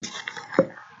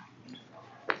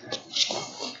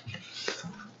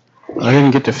I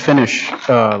didn't get to finish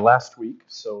last week,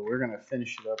 so we're going to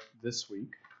finish it up this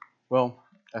week. Well,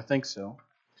 I think so.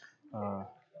 I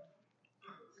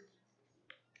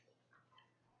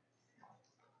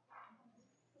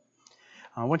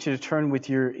want you to turn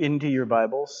into your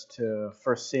Bibles to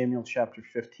 1 Samuel chapter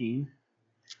 15.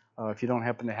 If you don't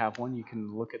happen to have one, you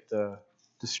can look at the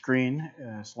screen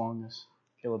as long as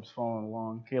Caleb's following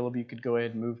along. Caleb, you could go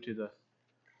ahead and move to the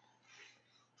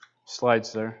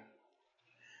slides there.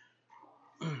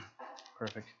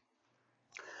 Perfect.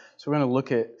 So we're going to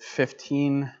look at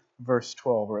 15 verse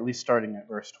 12, or at least starting at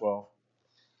verse 12.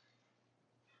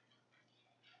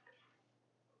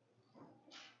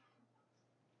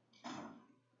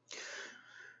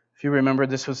 If you remember,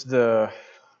 this was the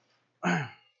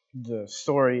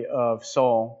story of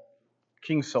Saul,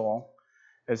 King Saul,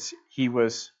 as he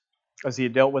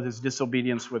had dealt with his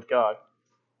disobedience with God.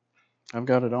 I've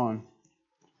got it on.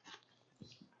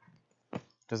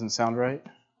 Doesn't sound right?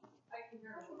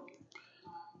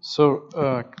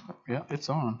 So, yeah, it's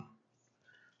on.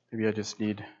 Maybe I just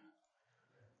need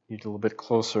a little bit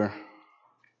closer.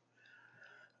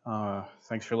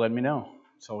 Thanks for letting me know.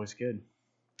 It's always good.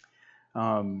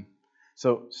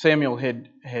 So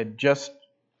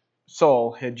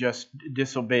Saul had just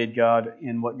disobeyed God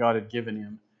in what God had given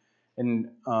him, and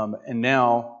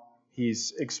now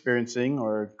he's experiencing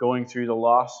or going through the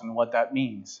loss and what that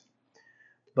means.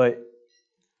 But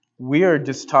we are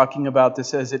just talking about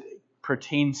this as it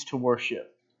pertains to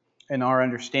worship and our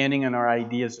understanding and our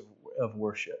ideas of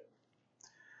worship.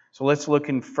 So let's look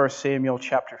in 1 Samuel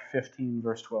chapter 15,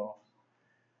 verse 12.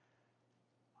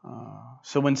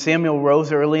 So when Samuel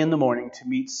rose early in the morning to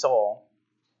meet Saul,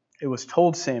 it was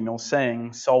told Samuel,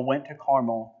 saying, Saul went to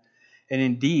Carmel, and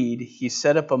indeed he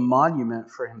set up a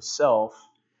monument for himself,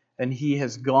 and he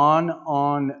has gone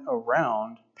on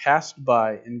around, passed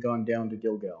by, and gone down to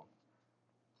Gilgal.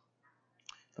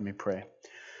 Let me pray.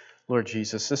 Lord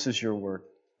Jesus, this is your word.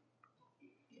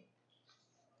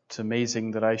 It's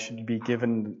amazing that I should be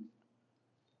given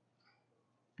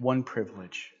one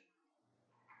privilege,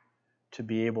 to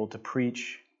be able to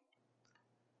preach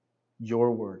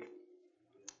your word.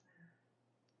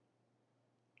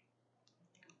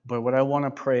 But what I want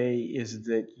to pray is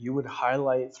that you would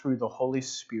highlight through the Holy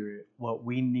Spirit what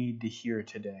we need to hear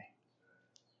today.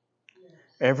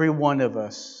 Every one of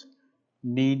us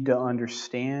need to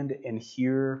understand and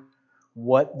hear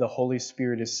what the Holy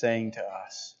Spirit is saying to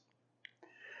us.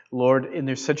 Lord, and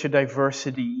there's such a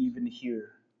diversity even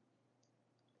here.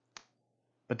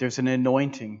 But there's an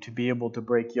anointing to be able to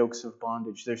break yokes of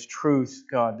bondage. There's truth,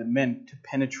 God, that meant to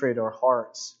penetrate our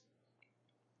hearts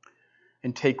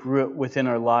and take root within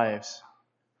our lives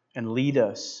and lead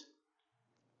us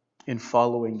in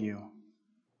following you.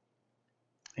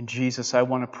 And Jesus, I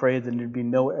want to pray that there'd be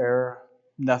no error,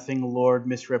 nothing, Lord,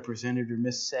 misrepresented or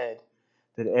missaid,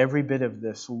 that every bit of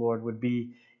this, Lord, would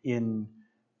be in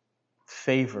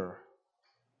favor,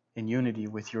 in unity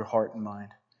with your heart and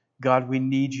mind. God, we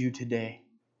need you today.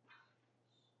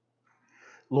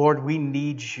 Lord, we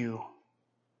need you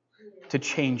to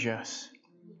change us.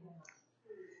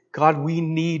 God, we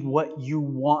need what you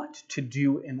want to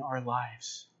do in our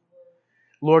lives.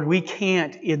 Lord, we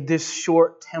can't, in this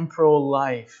short temporal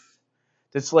life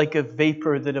that's like a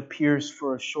vapor that appears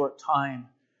for a short time,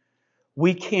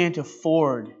 we can't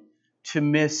afford to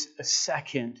miss a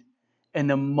second and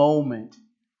a moment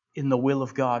in the will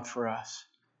of God for us.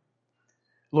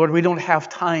 Lord, we don't have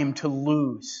time to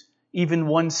lose. Even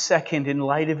 1 second in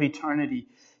light of eternity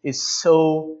is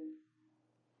so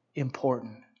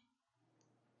important.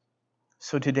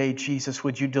 So today, Jesus,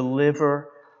 would you deliver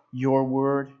your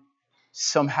word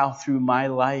somehow through my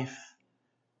life?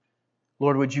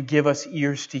 Lord, would you give us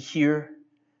ears to hear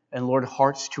and, Lord,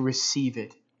 hearts to receive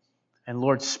it? And,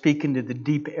 Lord, speak into the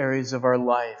deep areas of our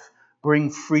life. Bring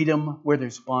freedom where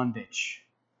there's bondage.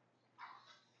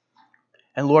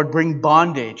 And, Lord, bring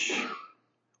bondage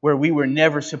where we were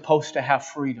never supposed to have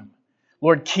freedom.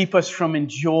 Lord, keep us from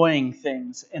enjoying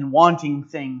things and wanting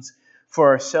things for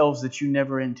ourselves that you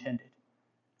never intended.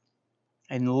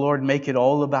 And Lord, make it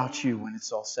all about you when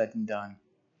it's all said and done.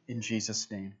 In Jesus'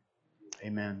 name,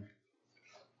 amen.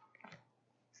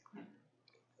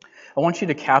 I want you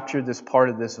to capture this part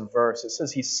of this verse. It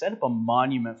says he set up a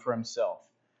monument for himself.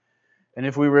 And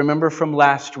if we remember from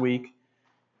last week,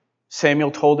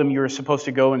 Samuel told him you were supposed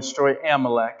to go and destroy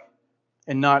Amalek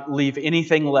and not leave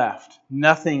anything left.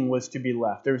 Nothing was to be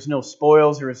left. There was no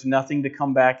spoils. There was nothing to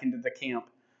come back into the camp.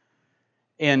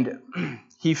 And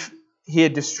he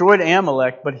had destroyed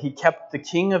Amalek, but he kept the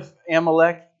king of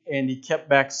Amalek and he kept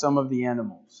back some of the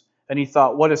animals. And he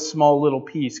thought, what a small little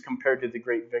piece compared to the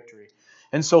great victory.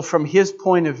 And so from his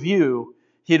point of view,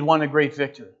 He had won a great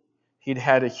victory. He'd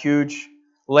had a huge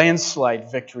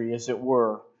landslide victory, as it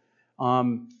were.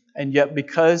 And yet,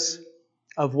 because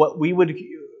of what we would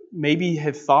maybe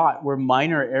have thought were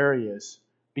minor areas,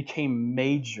 became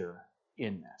major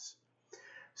in this.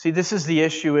 See, this is the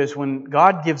issue, is when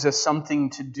God gives us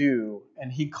something to do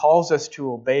and He calls us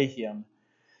to obey Him,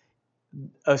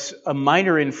 a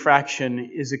minor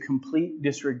infraction is a complete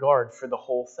disregard for the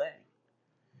whole thing.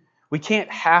 We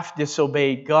can't half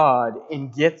disobey God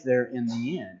and get there in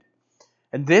the end.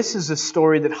 And this is a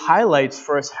story that highlights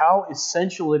for us how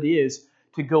essential it is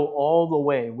to go all the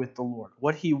way with the Lord,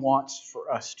 what He wants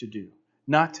for us to do,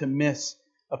 not to miss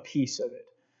a piece of it.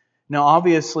 Now,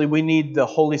 obviously, we need the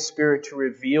Holy Spirit to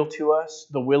reveal to us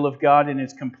the will of God in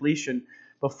its completion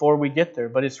before we get there.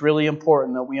 But it's really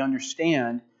important that we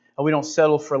understand and we don't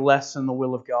settle for less than the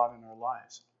will of God in our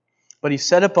lives. But He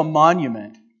set up a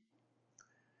monument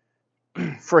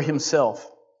for Himself.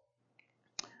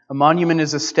 A monument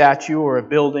is a statue or a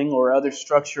building or other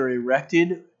structure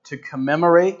erected to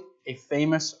commemorate a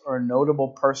famous or notable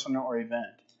person or event.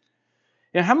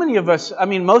 Now, how many of us,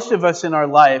 most of us in our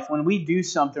life, when we do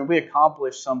something, we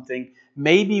accomplish something,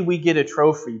 maybe we get a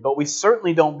trophy, but we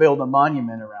certainly don't build a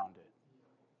monument around it.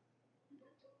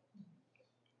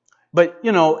 But,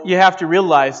 you have to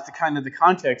realize the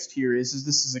context here is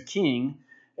this is a king,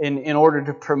 in order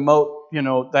to promote,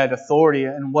 that authority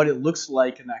and what it looks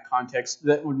like in that context,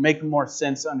 that would make more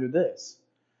sense under this.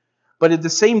 But at the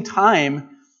same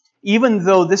time, even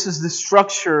though this is the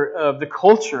structure of the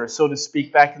culture, so to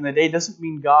speak, back in the day, doesn't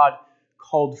mean God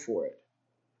called for it.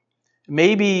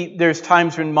 Maybe there's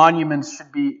times when monuments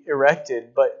should be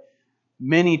erected, but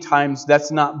many times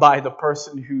that's not by the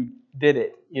person who did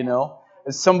it,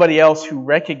 It's somebody else who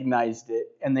recognized it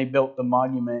and they built the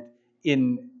monument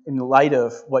in light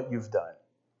of what you've done.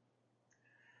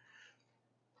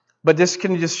 But this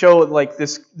can just show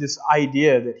this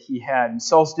idea that he had. And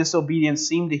Saul's disobedience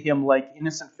seemed to him like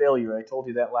innocent failure. I told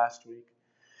you that last week.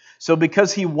 So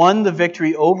because he won the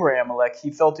victory over Amalek, he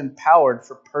felt empowered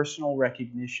for personal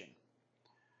recognition.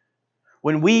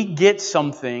 When we get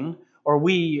something or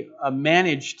we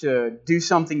manage to do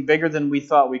something bigger than we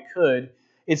thought we could,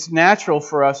 it's natural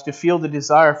for us to feel the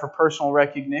desire for personal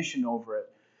recognition over it.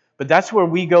 But that's where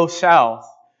we go south.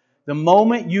 The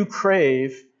moment you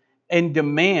crave and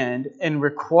demand and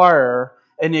require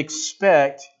and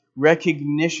expect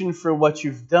recognition for what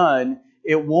you've done,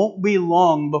 it won't be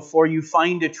long before you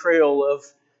find a trail of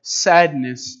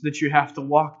sadness that you have to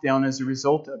walk down as a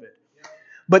result of it.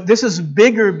 But this is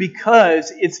bigger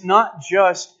because it's not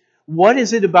just what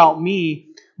is it about me,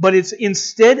 but it's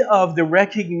instead of the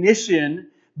recognition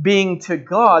being to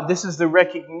God, this is the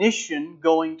recognition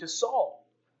going to Saul.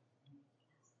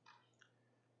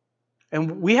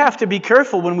 And we have to be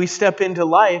careful when we step into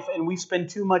life and we spend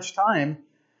too much time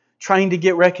trying to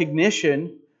get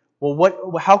recognition.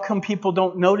 Well, how come people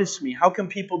don't notice me? How come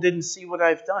people didn't see what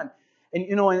I've done? And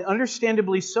and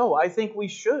understandably so, I think we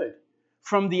should.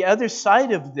 From the other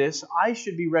side of this, I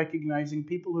should be recognizing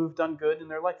people who have done good in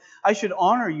their life. I should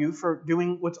honor you for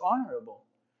doing what's honorable.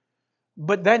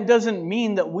 But that doesn't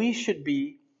mean that we should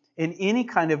be in any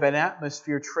kind of an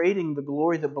atmosphere trading the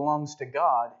glory that belongs to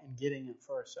God and getting it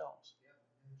for ourselves.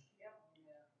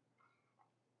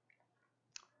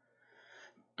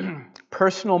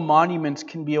 Personal monuments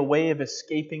can be a way of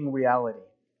escaping reality.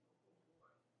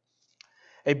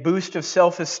 A boost of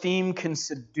self-esteem can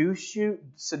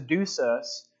seduce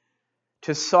us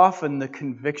to soften the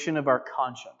conviction of our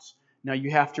conscience. Now you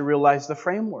have to realize the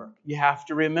framework. You have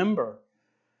to remember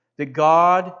that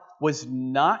God was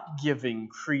not giving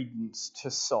credence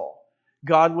to Saul.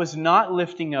 God was not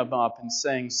lifting him up and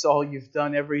saying, Saul, you've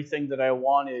done everything that I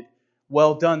wanted.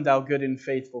 Well done, thou good and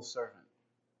faithful servant.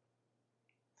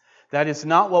 That is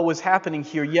not what was happening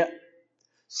here. Yet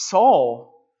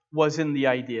Saul was in the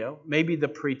idea, maybe the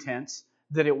pretense,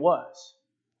 that it was.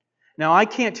 Now, I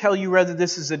can't tell you whether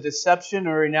this is a deception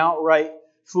or an outright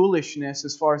foolishness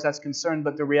as far as that's concerned,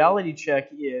 but the reality check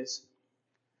is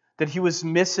that he was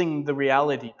missing the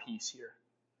reality piece here.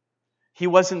 He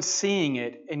wasn't seeing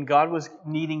it, and God was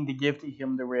needing to give to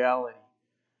him the reality.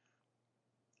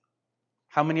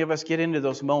 How many of us get into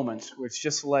those moments where it's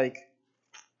just like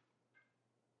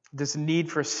this need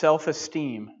for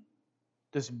self-esteem,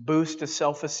 this boost of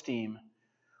self-esteem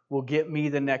will get me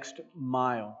the next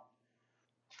mile?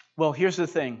 Well, here's the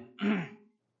thing.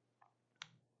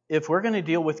 If we're going to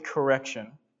deal with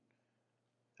correction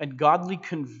and godly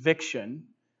conviction,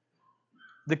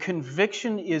 the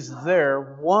conviction is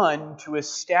there, one, to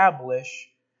establish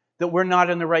that we're not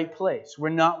in the right place. We're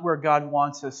not where God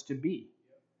wants us to be.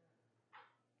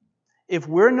 If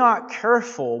we're not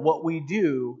careful, what we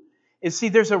do is, see,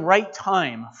 there's a right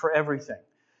time for everything.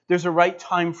 There's a right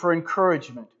time for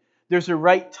encouragement. There's a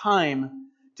right time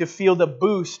to feel the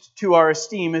boost to our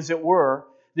esteem, as it were.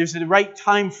 There's a right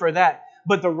time for that.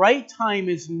 But the right time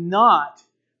is not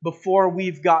before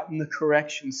we've gotten the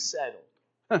correction settled.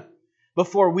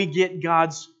 Before we get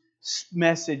God's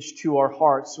message to our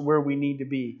hearts where we need to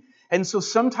be. And so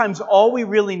sometimes all we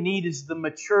really need is the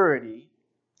maturity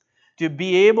to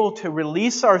be able to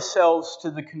release ourselves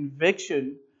to the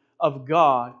conviction of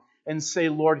God and say,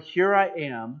 Lord, here I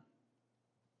am.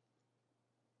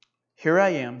 Here I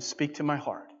am. Speak to my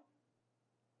heart.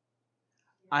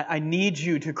 I need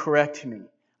you to correct me.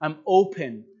 I'm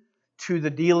open to the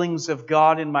dealings of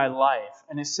God in my life.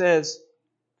 And it says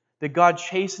that God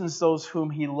chastens those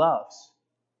whom He loves.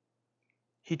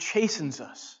 He chastens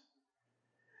us.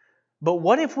 But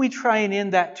what if we try and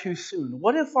end that too soon?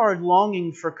 What if our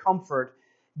longing for comfort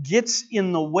gets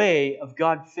in the way of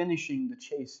God finishing the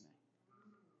chastening?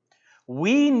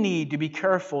 We need to be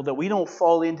careful that we don't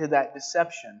fall into that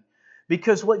deception.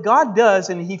 Because what God does,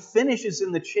 and He finishes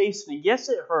in the chastening, yes,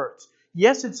 it hurts.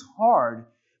 Yes, it's hard.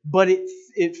 But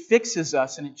it fixes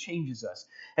us and it changes us.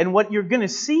 And what you're going to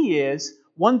see is,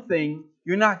 one thing,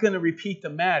 you're not going to repeat the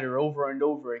matter over and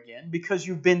over again because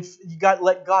you got to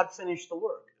let God finish the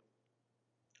work.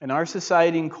 And our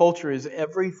society and culture is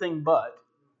everything but.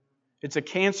 It's a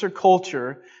cancer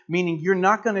culture, meaning you're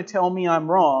not going to tell me I'm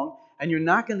wrong, and you're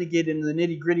not going to get into the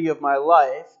nitty-gritty of my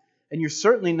life, and you're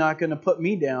certainly not going to put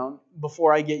me down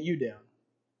before I get you down.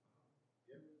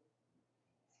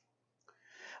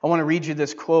 I want to read you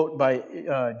this quote by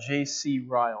J.C.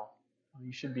 Ryle.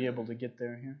 You should be able to get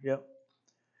there here. Yep.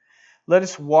 Let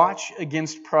us watch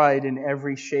against pride in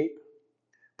every shape.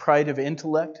 Pride of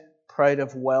intellect, pride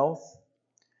of wealth,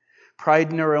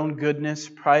 pride in our own goodness,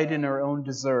 pride in our own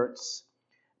deserts.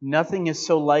 Nothing is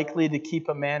so likely to keep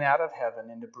a man out of heaven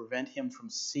and to prevent him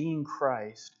from seeing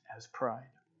Christ as pride.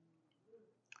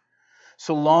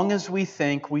 So long as we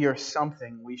think we are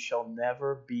something, we shall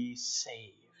never be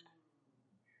saved.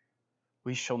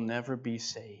 We shall never be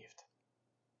saved.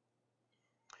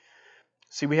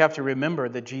 See, we have to remember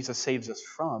that Jesus saves us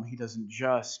from. He doesn't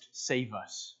just save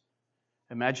us.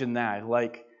 Imagine that.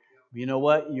 Like, you know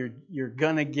what? You're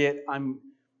going to get...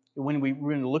 When we're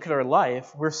going to look at our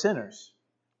life, we're sinners.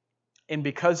 And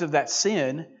because of that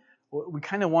sin, we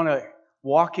kind of want to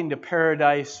walk into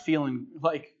paradise feeling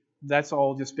like that's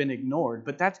all just been ignored.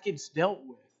 But that gets dealt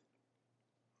with.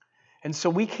 And so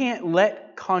we can't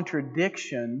let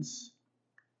contradictions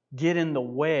get in the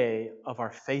way of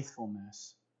our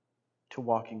faithfulness to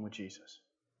walking with Jesus.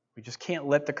 We just can't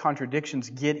let the contradictions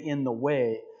get in the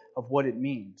way of what it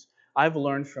means. I've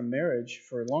learned from marriage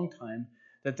for a long time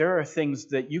that there are things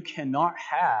that you cannot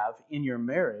have in your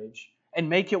marriage and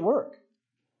make it work.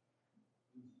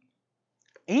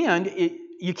 And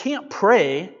you can't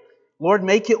pray, Lord,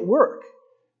 make it work.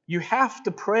 You have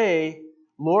to pray,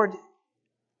 Lord,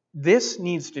 this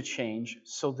needs to change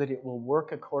so that it will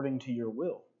work according to your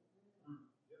will.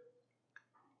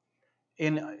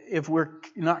 And if we're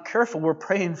not careful, we're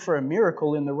praying for a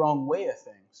miracle in the wrong way of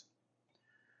things.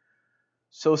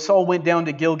 So Saul went down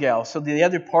to Gilgal. So the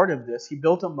other part of this, he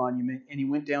built a monument and he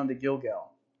went down to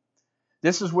Gilgal.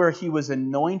 This is where he was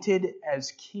anointed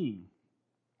as king.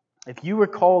 If you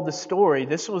recall the story,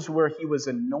 this was where he was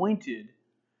anointed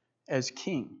as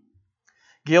king.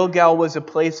 Gilgal was a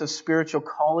place of spiritual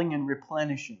calling and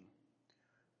replenishing.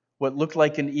 What looked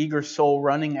like an eager soul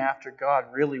running after God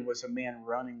really was a man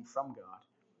running from God.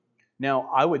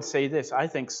 Now, I would say this. I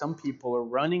think some people are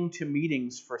running to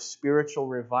meetings for spiritual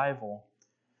revival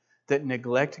that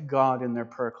neglect God in their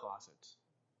prayer closets.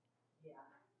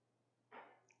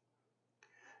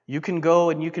 You can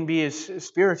go and you can be as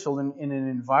spiritual in an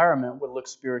environment that looks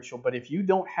spiritual, but if you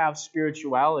don't have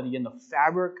spirituality in the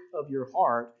fabric of your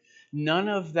heart, none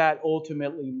of that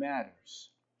ultimately matters.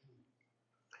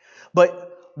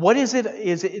 But what is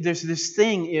it? There's this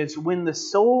thing is when the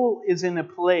soul is in a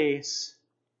place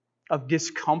of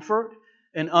discomfort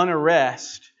and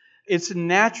unrest, it's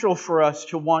natural for us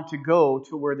to want to go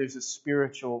to where there's a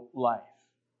spiritual life.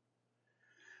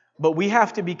 But we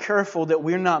have to be careful that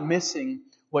we're not missing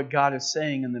what God is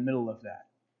saying in the middle of that.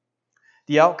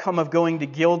 The outcome of going to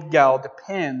Gilgal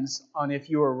depends on if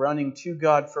you are running to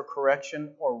God for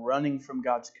correction or running from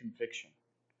God's conviction.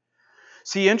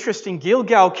 See, interesting,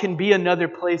 Gilgal can be another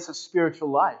place of spiritual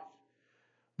life.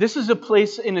 This is a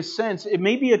place, in a sense, it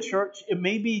may be a church, it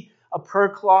may be a prayer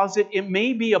closet, it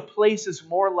may be a place that's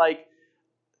more like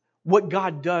what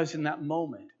God does in that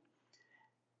moment.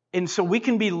 And so we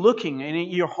can be looking,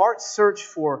 and your heart search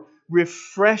for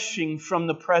refreshing from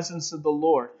the presence of the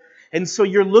Lord. And so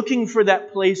you're looking for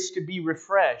that place to be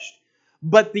refreshed.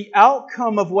 But the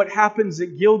outcome of what happens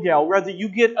at Gilgal, whether you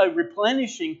get a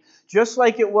replenishing, just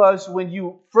like it was when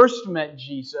you first met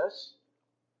Jesus,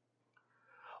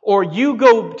 or you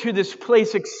go to this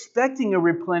place expecting a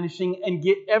replenishing and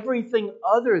get everything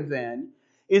other than,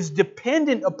 is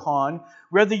dependent upon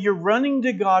whether you're running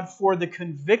to God for the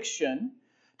conviction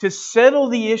to settle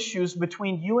the issues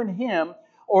between you and Him,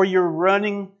 or you're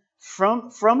running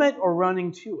from it or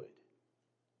running to it.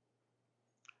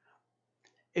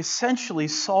 Essentially,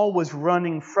 Saul was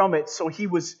running from it, so he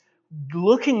was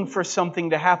looking for something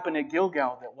to happen at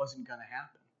Gilgal that wasn't going to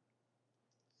happen.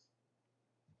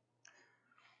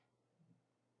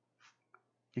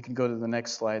 You can go to the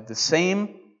next slide.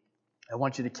 I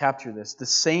want you to capture this. The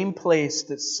same place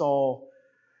that Saul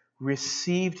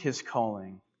received his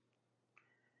calling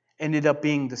ended up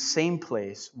being the same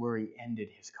place where he ended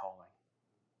his calling.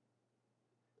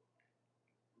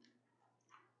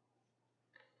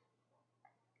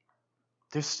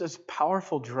 There's this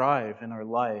powerful drive in our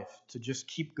life to just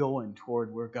keep going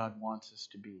toward where God wants us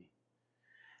to be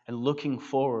and looking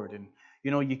forward. And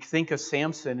you think of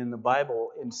Samson in the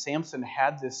Bible, and Samson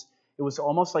had this, it was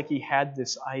almost like he had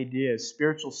this idea,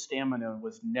 spiritual stamina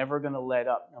was never going to let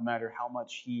up no matter how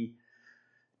much he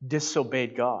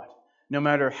disobeyed God, no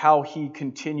matter how he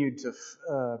continued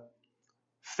to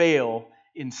fail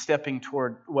in stepping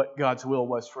toward what God's will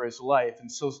was for his life. And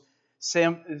so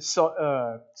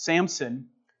Samson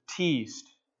teased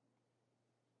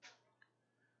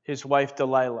his wife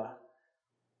Delilah,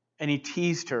 and he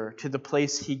teased her to the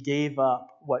place he gave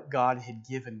up what God had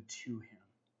given to him.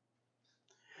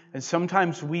 And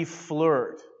sometimes we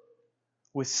flirt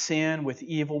with sin, with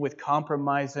evil, with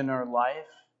compromise in our life,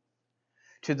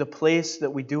 to the place that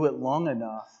we do it long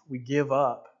enough, we give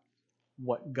up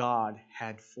what God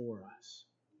had for us.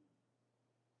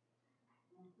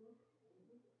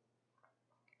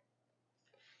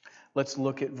 Let's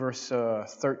look at verse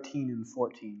 13 and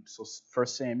 14. So 1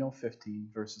 Samuel 15,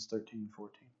 verses 13 and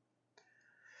 14.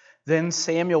 Then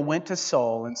Samuel went to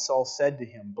Saul, and Saul said to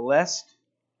him, "Blessed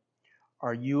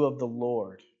are you of the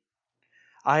Lord.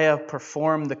 I have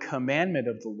performed the commandment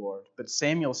of the Lord." But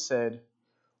Samuel said,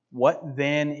 "What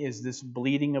then is this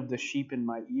bleating of the sheep in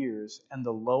my ears and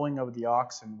the lowing of the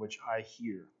oxen which I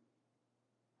hear?"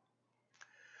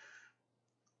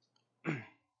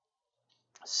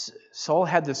 Saul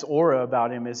had this aura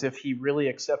about him as if he really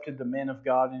accepted the man of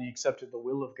God and he accepted the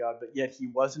will of God, but yet he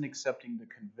wasn't accepting the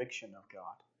conviction of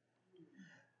God.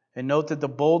 And note that the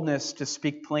boldness to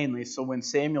speak plainly, so when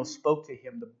Samuel spoke to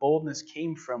him, the boldness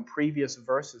came from previous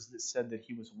verses that said that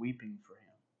he was weeping for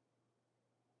him.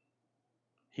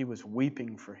 He was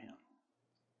weeping for him.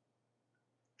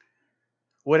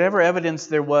 Whatever evidence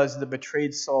there was that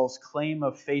betrayed Saul's claim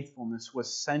of faithfulness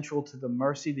was central to the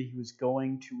mercy that he was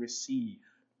going to receive.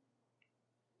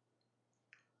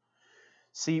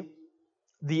 See,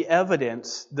 the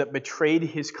evidence that betrayed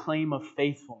his claim of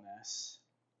faithfulness,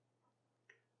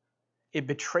 it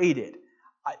betrayed it.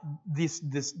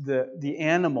 The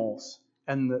animals,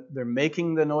 and they're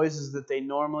making the noises that they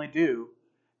normally do,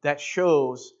 that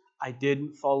shows I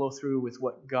didn't follow through with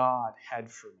what God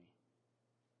had for me.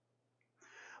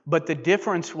 But the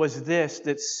difference was this,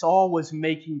 that Saul was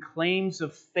making claims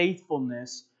of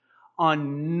faithfulness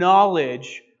on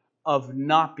knowledge of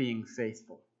not being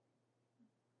faithful.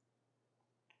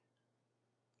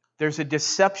 There's a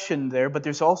deception there, but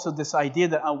there's also this idea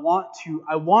that I want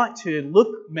to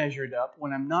look measured up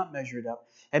when I'm not measured up.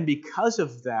 And because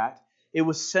of that, it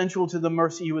was central to the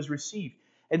mercy he was received.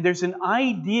 And there's an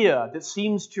idea that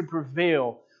seems to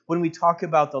prevail when we talk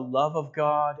about the love of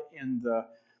God and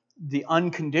the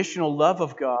unconditional love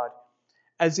of God,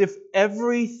 as if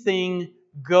everything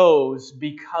goes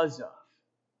because of.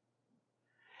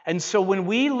 And so when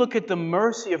we look at the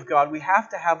mercy of God, we have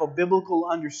to have a biblical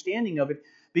understanding of it,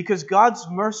 because God's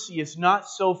mercy is not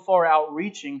so far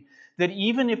outreaching that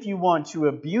even if you want to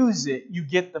abuse it, you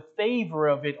get the favor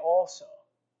of it also.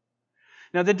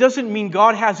 Now, that doesn't mean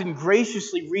God hasn't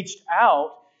graciously reached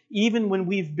out even when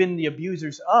we've been the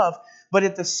abusers of, but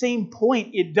at the same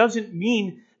point, it doesn't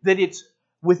mean that it's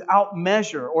without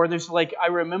measure, or there's I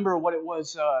remember what it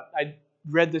was, I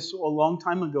read this a long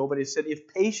time ago, but it said if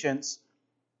patience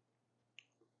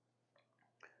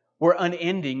were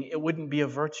unending, it wouldn't be a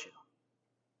virtue.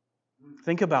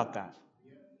 Think about that.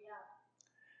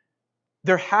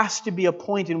 There has to be a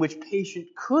point in which patience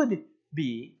could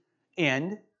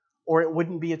end, or it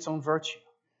wouldn't be its own virtue.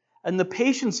 And the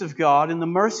patience of God and the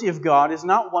mercy of God is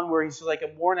not one where He's like,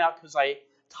 I'm worn out because I'm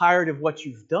tired of what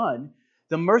you've done.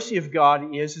 The mercy of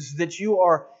God is that you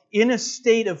are in a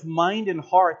state of mind and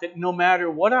heart that no matter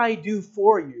what I do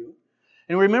for you,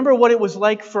 And remember what it was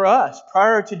like for us.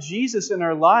 Prior to Jesus in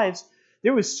our lives,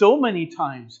 there was so many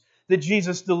times that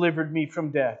Jesus delivered me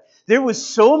from death. There was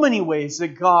so many ways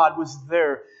that God was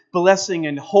there blessing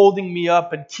and holding me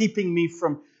up and keeping me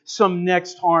from some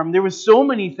next harm. There was so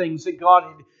many things that God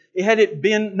had it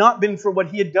been not been for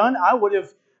what He had done, I would have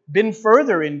been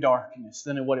further in darkness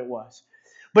than what it was.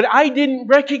 But I didn't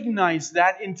recognize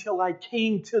that until I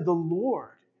came to the Lord.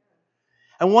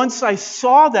 And once I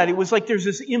saw that, it was like there's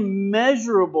this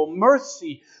immeasurable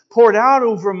mercy poured out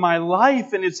over my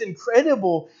life. And it's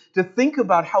incredible to think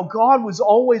about how God was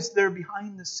always there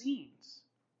behind the scenes.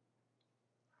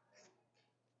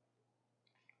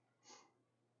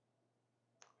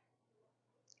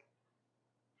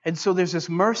 And so there's this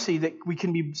mercy that we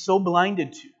can be so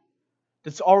blinded to,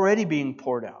 that's already being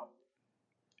poured out.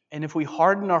 And if we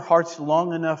harden our hearts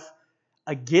long enough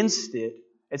against it,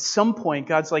 at some point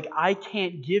God's like, I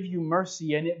can't give you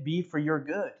mercy and it be for your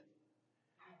good.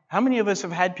 How many of us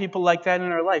have had people like that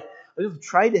in our life? We've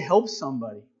tried to help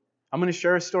somebody. I'm going to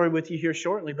share a story with you here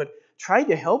shortly, but tried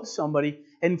to help somebody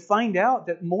and find out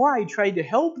that more I tried to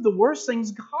help, the worse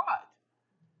things got.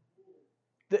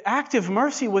 The act of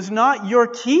mercy was not your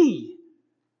key.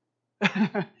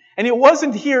 And it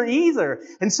wasn't here either.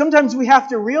 And sometimes we have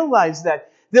to realize that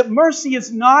mercy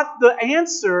is not the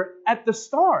answer at the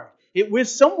start. It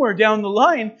was somewhere down the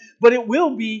line, but it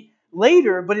will be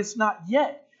later, but it's not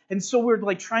yet. And so we're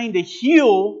like trying to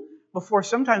heal before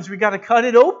sometimes we got to cut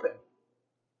it open.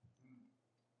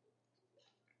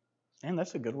 And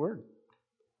that's a good word.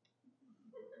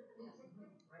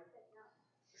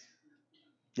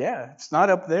 Yeah, it's not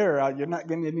up there. You're not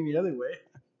getting it any other way.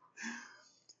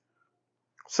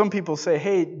 Some people say,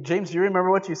 hey, James, do you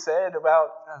remember what you said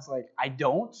about... I was like, I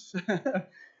don't.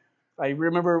 I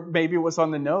remember maybe it was on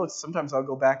the notes. Sometimes I'll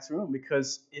go back through them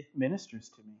because it ministers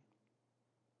to me.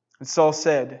 And Saul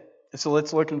said, so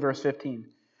let's look in verse 15.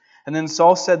 And then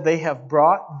Saul said, they have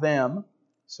brought them.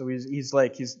 So he's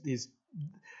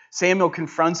Samuel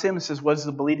confronts him and says, what's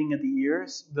the bleating of the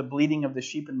ears? The bleating of the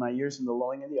sheep in my ears and the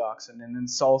lowing of the oxen. And then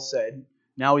Saul said,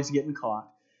 now he's getting caught.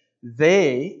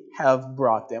 They have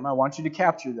brought them, I want you to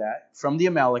capture that, from the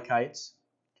Amalekites.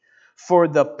 For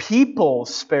the people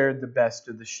spared the best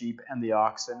of the sheep and the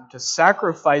oxen to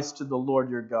sacrifice to the Lord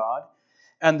your God,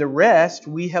 and the rest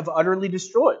we have utterly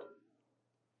destroyed.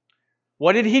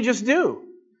 What did he just do?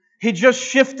 He just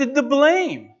shifted the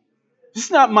blame.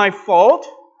 It's not my fault.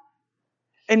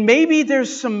 And maybe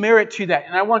there's some merit to that,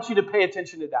 and I want you to pay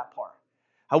attention to that part.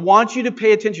 I want you to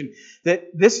pay attention.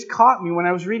 That this caught me when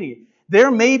I was reading it.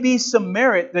 There may be some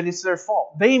merit that it's their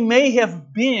fault. They may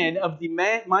have been of the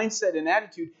mindset and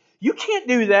attitude, you can't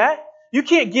do that. You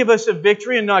can't give us a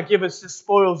victory and not give us the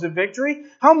spoils of victory.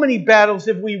 How many battles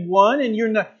have we won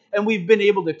and we've been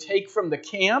able to take from the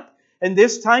camp? And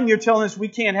this time you're telling us we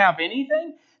can't have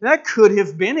anything? That could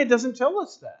have been. It doesn't tell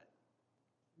us that.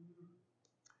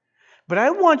 But I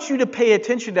want you to pay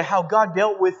attention to how God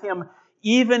dealt with him,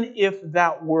 even if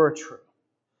that were true.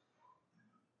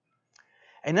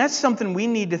 And that's something we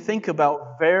need to think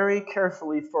about very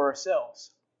carefully for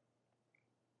ourselves.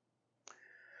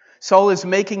 Saul is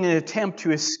making an attempt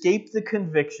to escape the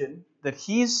conviction that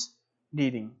he's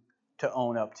needing to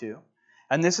own up to.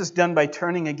 And this is done by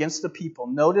turning against the people.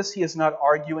 Notice he is not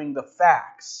arguing the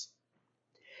facts.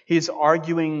 He is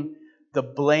arguing the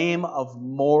blame of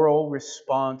moral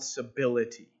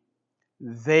responsibility.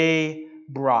 They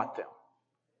brought them.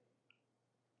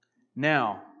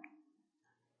 Now,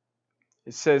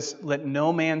 it says, let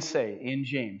no man say, in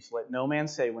James, let no man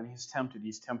say when he's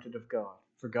tempted of God.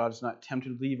 For God is not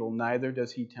tempted with evil, neither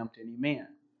does he tempt any man.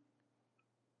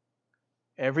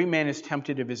 Every man is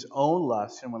tempted of his own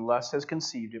lust, and when lust has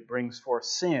conceived, it brings forth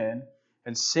sin,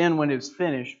 and sin, when it's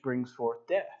finished, brings forth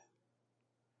death.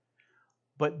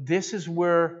 But this is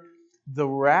where the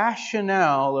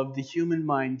rationale of the human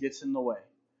mind gets in the way.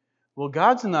 Well,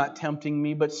 God's not tempting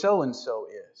me, but so-and-so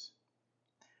is.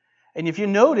 And if you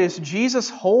notice, Jesus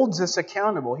holds us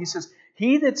accountable. He says,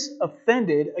 he that's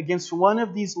offended against one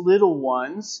of these little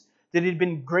ones, that it had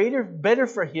been better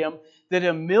for him that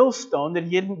a millstone, that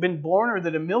he hadn't been born, or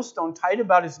that a millstone tied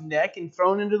about his neck and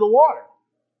thrown into the water.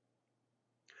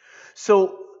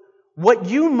 So what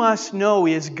you must know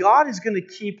is God is going to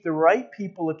keep the right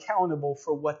people accountable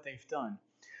for what they've done.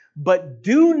 But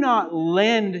do not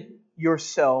lend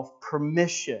yourself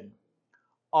permission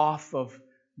off of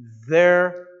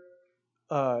their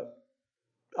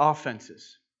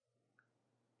offenses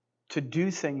to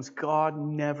do things God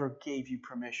never gave you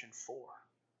permission for.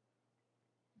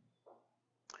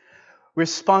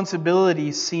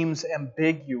 Responsibility seems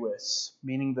ambiguous,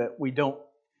 meaning that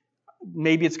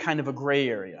maybe it's kind of a gray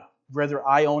area. whether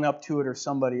I own up to it or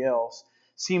somebody else,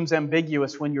 seems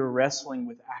ambiguous when you're wrestling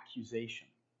with accusation.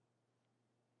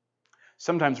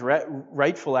 Sometimes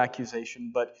rightful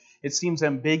accusation, but it seems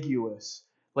ambiguous.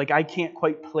 Like I can't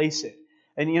quite place it.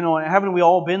 And haven't we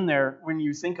all been there when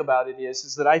you think about it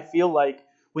is that I feel like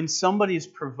when somebody has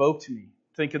provoked me,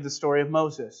 think of the story of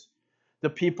Moses. The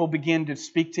people began to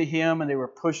speak to him and they were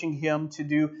pushing him to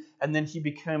do, and then he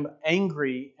became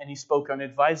angry and he spoke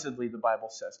unadvisedly, the Bible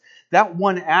says. That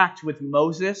one act with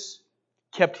Moses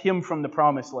kept him from the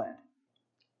promised land.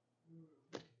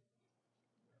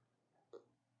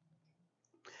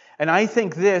 And I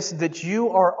think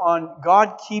that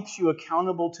God keeps you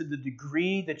accountable to the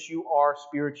degree that you are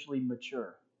spiritually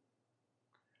mature.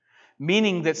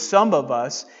 Meaning that some of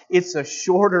us, it's a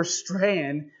shorter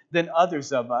strand than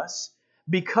others of us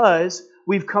because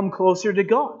we've come closer to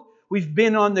God. We've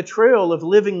been on the trail of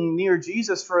living near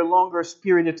Jesus for a longer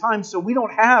period of time, so we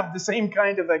don't have the same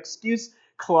kind of excuse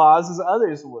clause as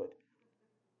others would.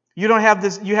 You don't have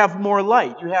this, you have more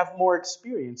light, you have more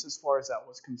experience as far as that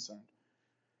was concerned.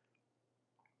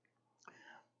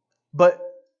 But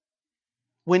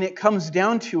when it comes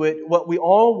down to it, what we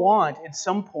all want at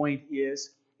some point is,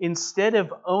 instead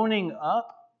of owning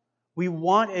up, we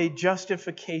want a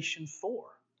justification for.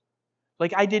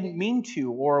 Like, I didn't mean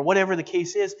to, or whatever the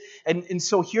case is. And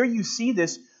so here you see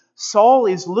this. Saul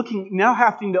is now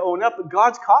having to own up, but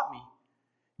God's caught me.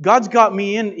 God's got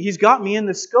me in. He's got me in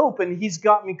the scope, and He's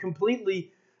got me completely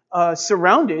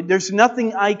surrounded. There's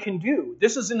nothing I can do.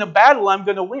 This isn't a battle I'm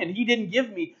going to win. He didn't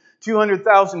give me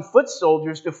 200,000 foot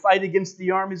soldiers to fight against the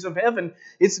armies of heaven.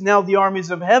 It's now the armies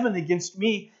of heaven against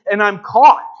me, and I'm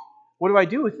caught. What do I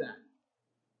do with that?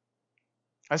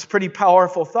 That's a pretty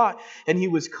powerful thought. And he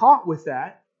was caught with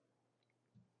that.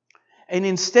 And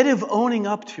instead of owning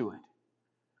up to it,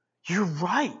 you're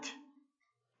right.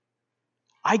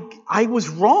 I was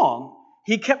wrong.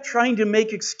 He kept trying to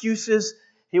make excuses.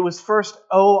 It was first,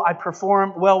 I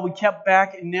performed. Well, we kept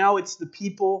back, and now it's the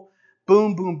people.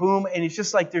 Boom, boom, boom. And it's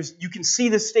just like you can see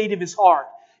the state of his heart.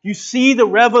 You see the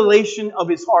revelation of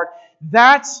his heart.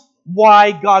 That's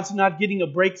why God's not getting a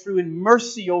breakthrough in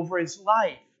mercy over his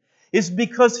life. Is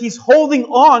because he's holding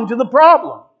on to the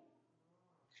problem.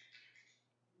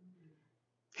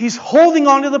 He's holding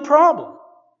on to the problem.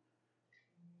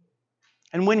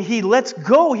 And when he lets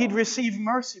go, he'd receive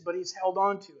mercy, but he's held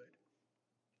on to it.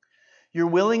 Your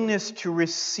willingness to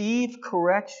receive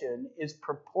correction is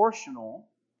proportional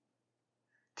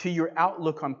to your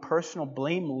outlook on personal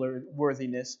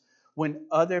blameworthiness when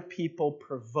other people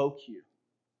provoke you.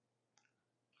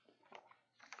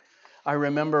 I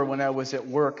remember when I was at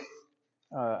work,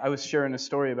 I was sharing a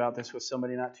story about this with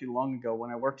somebody not too long ago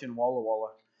when I worked in Walla Walla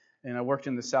and I worked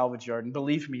in the salvage yard. And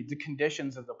believe me, the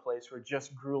conditions of the place were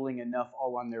just grueling enough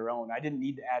all on their own. I didn't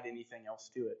need to add anything else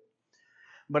to it.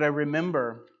 But I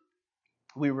remember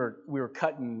we were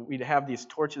cutting, we'd have these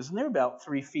torches, and they're about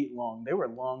 3 feet long. They were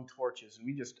long torches.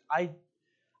 And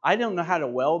I don't know how to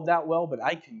weld that well, but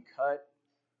I can cut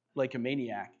like a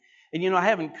maniac. And I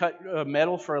haven't cut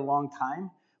metal for a long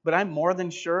time. But I'm more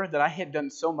than sure that I had done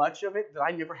so much of it that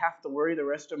I never have to worry the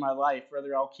rest of my life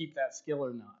whether I'll keep that skill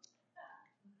or not.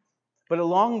 But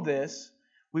along this,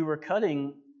 we were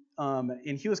cutting,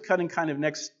 and he was cutting kind of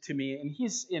next to me, and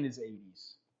he's in his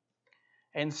 80s.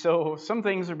 And so some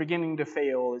things are beginning to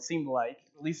fail, it seemed like.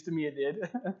 At least to me it did.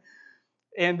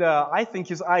 And I think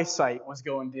his eyesight was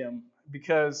going dim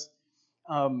because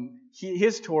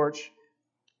his torch,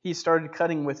 he started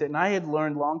cutting with it. And I had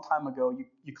learned a long time ago,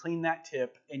 you clean that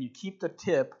tip and you keep the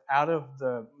tip out of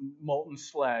the molten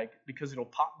slag because it'll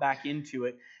pop back into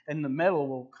it and the metal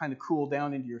will kind of cool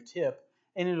down into your tip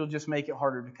and it'll just make it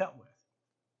harder to cut with.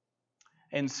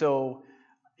 And so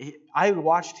I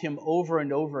watched him over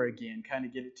and over again kind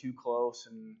of get it too close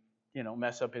and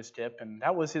mess up his tip. And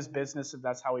that was his business and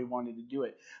that's how he wanted to do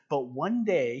it. But one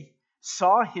day,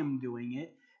 saw him doing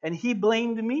it and he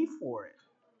blamed me for it.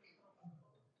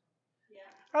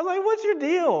 I was like, what's your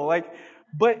deal?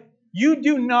 But you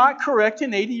do not correct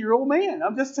an 80-year-old man.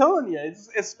 I'm just telling you. It's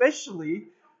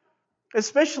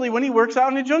especially when he works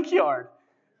out in a junkyard.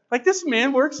 Like, this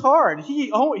man works hard.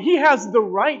 He has the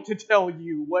right to tell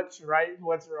you what's right and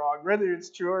what's wrong, whether it's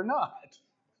true or not.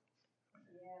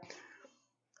 Yeah.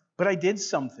 But I did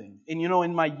something. And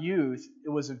in my youth, it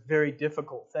was a very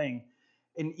difficult thing.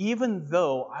 And even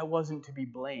though I wasn't to be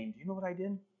blamed, you know what I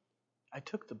did? I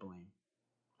took the blame.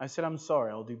 I said, I'm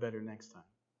sorry, I'll do better next time.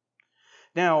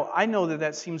 Now, I know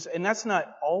that seems, and that's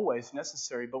not always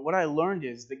necessary, but what I learned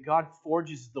is that God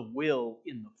forges the will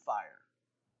in the fire.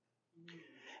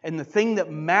 And the thing that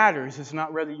matters is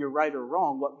not whether you're right or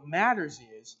wrong. What matters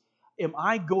is am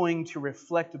I going to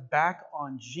reflect back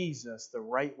on Jesus the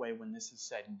right way when this is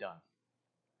said and done?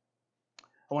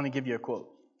 I want to give you a quote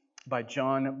by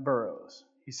John Burroughs.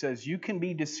 He says, "You can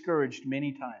be discouraged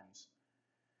many times,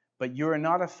 but you are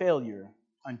not a failure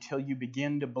until you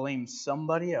begin to blame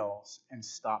somebody else and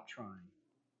stop trying."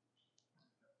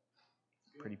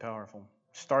 Pretty powerful.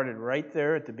 Started right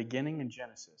there at the beginning in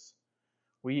Genesis.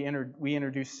 We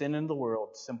introduced sin into the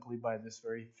world simply by this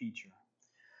very feature.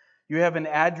 You have an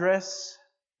address.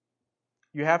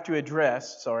 You have to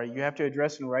address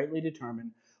and rightly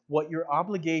determine what your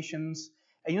obligations.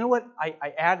 And you know what?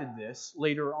 I added this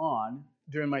later on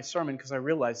during my sermon because I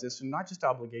realized this, and not just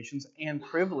obligations and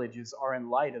privileges are in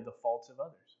light of the faults of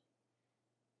others.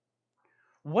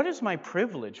 What is my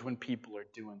privilege when people are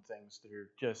doing things that are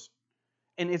just,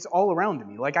 and it's all around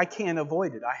me. Like I can't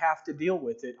avoid it. I have to deal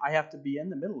with it. I have to be in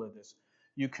the middle of this.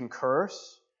 You can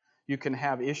curse. You can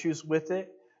have issues with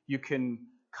it. You can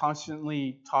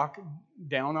constantly talk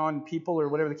down on people or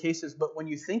whatever the case is. But when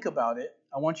you think about it,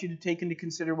 I want you to take into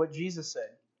consider what Jesus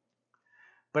said.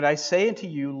 "But I say unto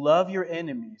you, love your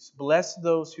enemies, bless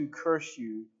those who curse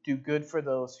you, do good for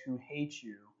those who hate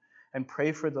you, and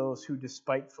pray for those who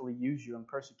despitefully use you and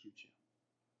persecute you."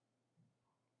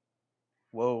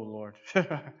 Whoa, Lord.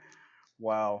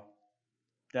 Wow.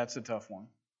 That's a tough one.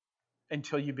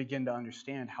 Until you begin to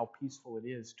understand how peaceful it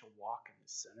is to walk in the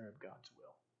center of God's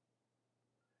will.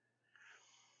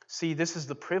 See, this is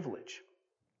the privilege.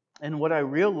 And what I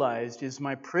realized is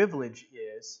my privilege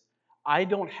is I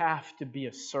don't have to be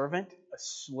a servant, a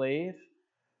slave,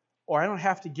 or I don't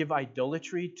have to give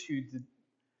idolatry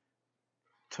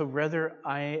to whether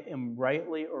I am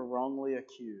rightly or wrongly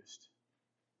accused.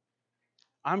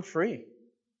 I'm free.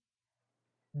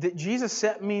 Jesus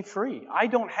set me free. I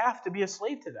don't have to be a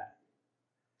slave to that.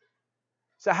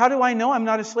 So how do I know I'm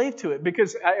not a slave to it?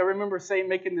 Because I remember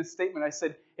making this statement. I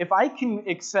said, if I can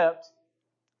accept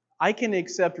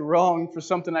wrong for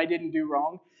something I didn't do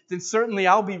wrong, then certainly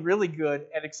I'll be really good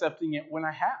at accepting it when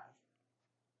I have.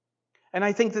 And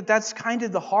I think that that's kind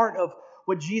of the heart of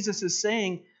what Jesus is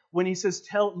saying when he says,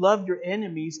 love your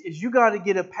enemies, is you got to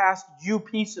get a past you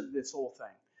piece of this whole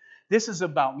thing. This is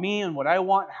about me and what I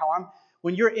want,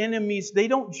 when your enemies, they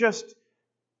don't just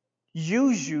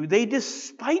use you, they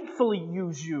despitefully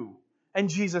use you. And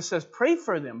Jesus says, pray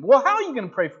for them. Well, how are you going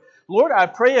to pray for them? Lord, I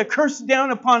pray a curse down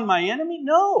upon my enemy?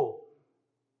 No.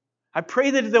 I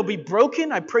pray that they'll be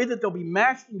broken. I pray that they'll be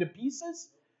mashed into pieces.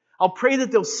 I'll pray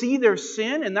that they'll see their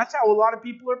sin, and that's how a lot of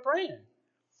people are praying.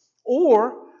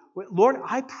 Or, Lord,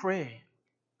 I pray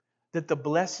that the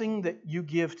blessing that you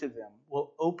give to them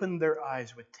will open their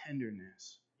eyes with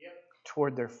tenderness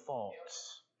toward their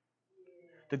faults.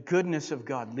 The goodness of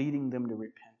God leading them to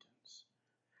repentance.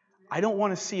 I don't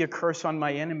want to see a curse on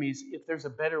my enemies if there's a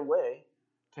better way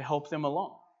to help them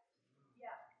along.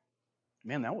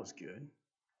 Man, that was good.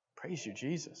 Praise you,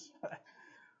 Jesus.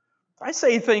 I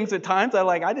say things at times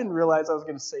I didn't realize I was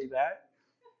going to say that.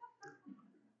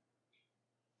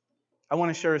 I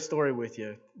want to share a story with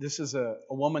you. This is a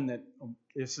woman that,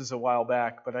 this is a while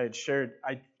back, but I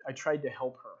tried to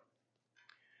help her.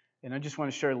 And I just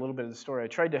want to share a little bit of the story. I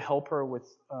tried to help her with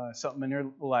something in her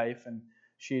life, and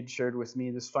she had shared with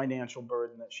me this financial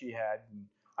burden that she had. And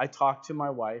I talked to my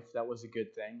wife. That was a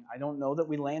good thing. I don't know that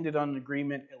we landed on an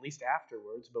agreement, at least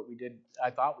afterwards, but we did.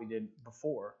 I thought we did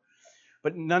before.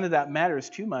 But none of that matters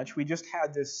too much. We just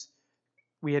had this.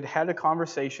 We had a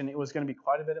conversation. It was going to be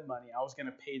quite a bit of money. I was going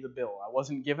to pay the bill. I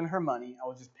wasn't giving her money. I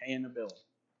was just paying the bill.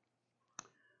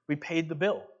 We paid the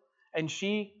bill. And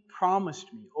she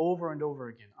promised me over and over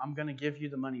again, I'm going to give you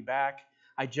the money back.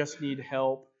 I just need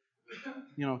help.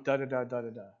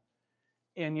 Da-da-da.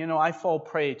 And, I fall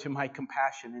prey to my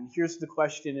compassion. And here's the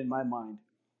question in my mind.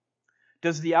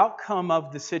 Does the outcome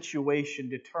of the situation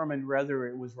determine whether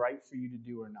it was right for you to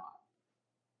do or not?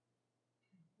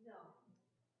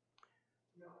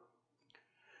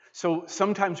 So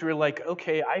sometimes we're like,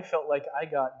 okay, I felt like I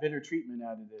got bitter treatment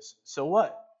out of this. So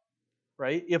what?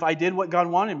 Right? If I did what God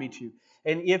wanted me to.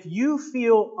 And if you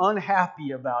feel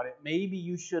unhappy about it, maybe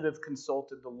you should have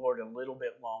consulted the Lord a little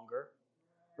bit longer.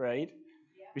 Right?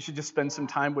 We should just spend some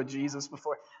time with Jesus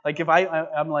before. Like if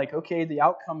I'm like, okay, the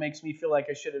outcome makes me feel like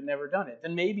I should have never done it.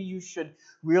 Then maybe you should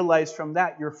realize from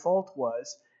that your fault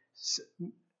was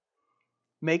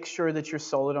make sure that you're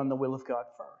solid on the will of God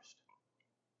first.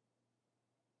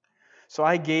 So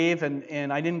I gave,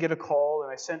 and I didn't get a call,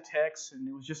 and I sent texts, and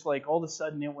it was just like all of a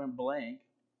sudden it went blank.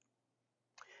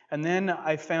 And then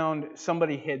I found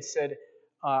somebody had said,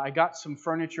 I got some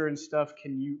furniture and stuff.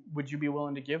 Would you be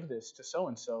willing to give this to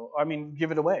so-and-so?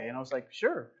 Give it away. And I was like,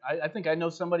 sure. I think I know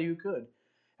somebody who could.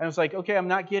 I was like, okay, I'm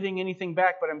not getting anything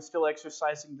back, but I'm still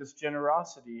exercising this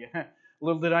generosity.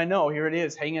 Little did I know, here it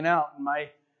is, hanging out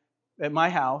at my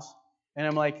house. And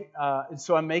I'm like,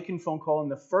 so I'm making phone call,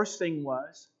 and the first thing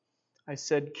was, I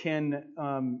said,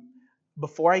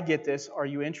 before I get this, are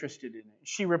you interested in it?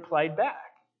 She replied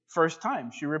back. First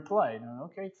time she replied.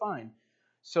 Okay, fine.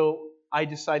 So I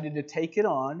decided to take it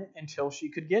on until she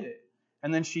could get it.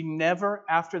 And then she never,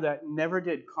 after that, never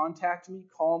did contact me,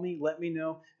 call me, let me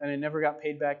know, and I never got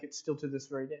paid back. It's still to this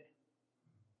very day.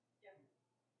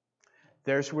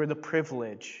 There's where the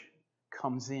privilege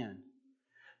comes in.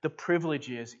 The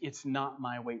privilege is, it's not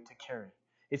my weight to carry.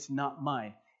 It's not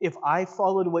mine. If I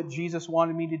followed what Jesus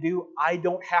wanted me to do, I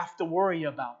don't have to worry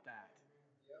about that.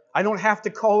 I don't have to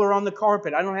call her on the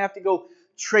carpet. I don't have to go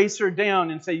trace her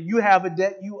down and say, you have a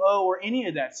debt you owe, or any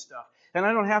of that stuff. And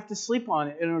I don't have to sleep on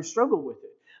it or struggle with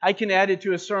it. I can add it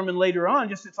to a sermon later on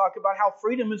just to talk about how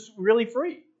freedom is really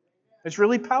free. It's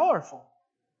really powerful.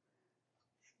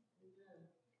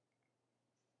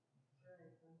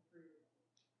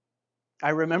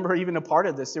 I remember even a part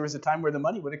of this. There was a time where the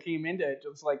money would have came into it. It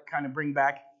was like kind of bring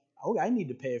back, I need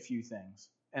to pay a few things.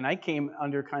 And I came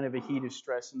under kind of a heat of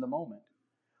stress in the moment.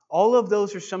 All of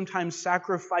those are sometimes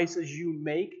sacrifices you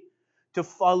make to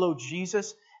follow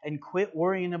Jesus and quit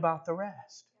worrying about the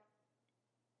rest.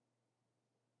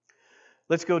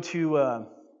 Let's go to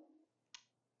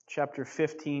chapter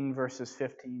 15, verses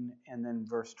 15, and then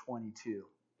verse 22.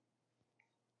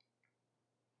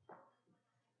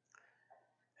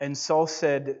 And Saul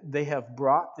said, they have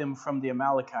brought them from the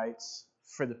Amalekites,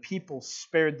 for the people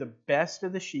spared the best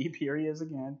of the sheep, here he is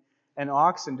again, and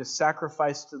oxen to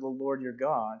sacrifice to the Lord your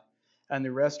God, and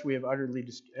the rest we have utterly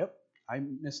destroyed. Yep, I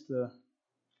missed the...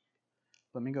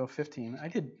 Let me go 15. I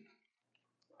did...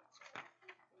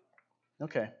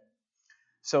 Okay.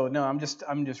 So, no, I'm just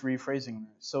rephrasing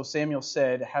that. So Samuel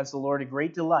said, has the Lord a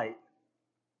great delight?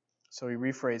 So he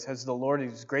rephrased, has the Lord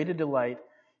as great a delight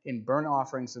in burnt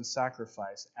offerings and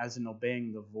sacrifice as in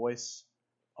obeying the voice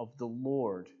of the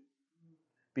Lord?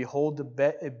 Behold,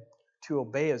 to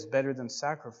obey is better than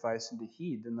sacrifice, and to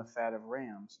heed than the fat of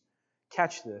rams.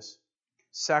 Catch this.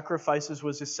 Sacrifices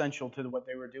was essential to what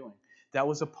they were doing. That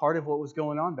was a part of what was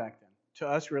going on back then. To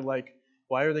us, we're like,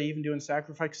 why are they even doing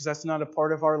sacrifice? Because that's not a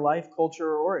part of our life,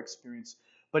 culture, or experience.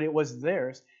 But it was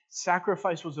theirs.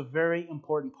 Sacrifice was a very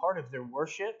important part of their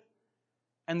worship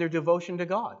and their devotion to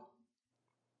God.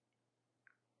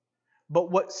 But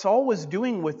what Saul was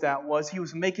doing with that was he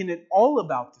was making it all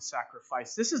about the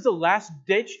sacrifice. This is the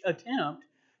last-ditch attempt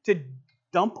to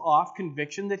dump off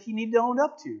conviction that he needed to own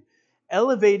up to.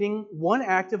 Elevating one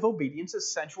act of obedience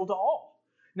is central to all.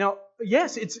 Now,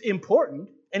 yes, it's important,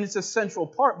 and it's a central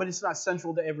part, but it's not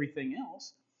central to everything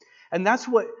else. And that's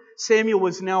what Samuel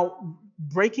was now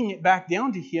breaking it back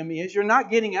down to him is, you're not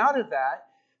getting out of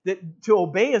that to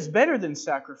obey is better than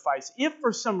sacrifice. If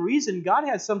for some reason God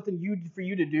has something for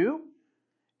you to do,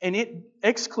 and it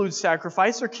excludes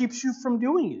sacrifice or keeps you from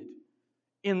doing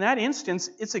it, in that instance,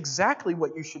 it's exactly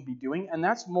what you should be doing, and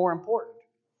that's more important.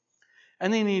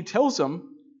 And then he tells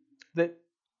them that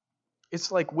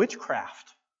it's like witchcraft.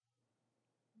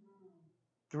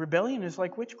 The rebellion is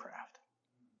like witchcraft.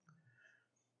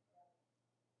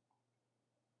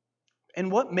 And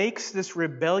what makes this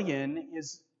rebellion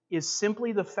is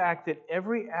simply the fact that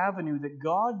every avenue that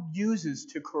God uses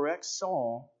to correct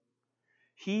Saul,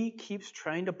 he keeps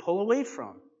trying to pull away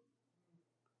from.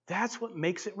 That's what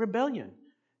makes it rebellion.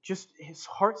 Just his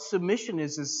heart's submission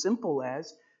is as simple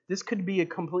as, this could be a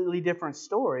completely different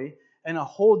story and a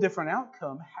whole different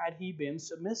outcome had he been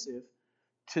submissive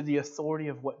to the authority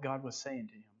of what God was saying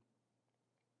to him.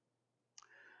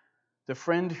 The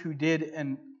friend who did,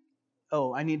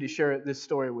 I need to share this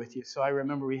story with you. So I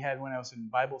remember when I was in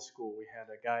Bible school, we had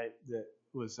a guy that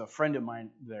was a friend of mine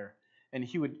there, and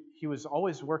he was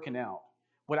always working out.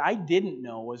 What I didn't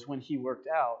know was when he worked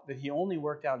out, that he only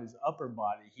worked out his upper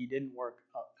body. He didn't work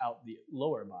out the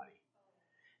lower body.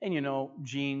 And,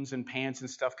 jeans and pants and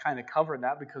stuff kind of covered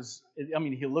that because,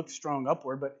 he looked strong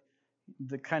upward, but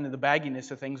the kind of the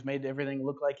bagginess of things made everything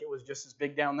look like it was just as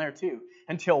big down there too.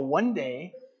 Until one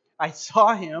day, I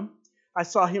saw him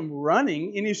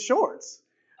running in his shorts.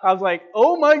 I was like,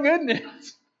 oh my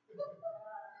goodness.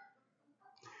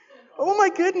 Oh my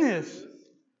goodness.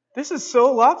 This is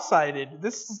so lopsided.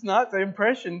 This is not the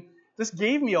impression. This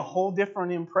gave me a whole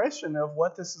different impression of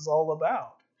what this is all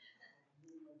about.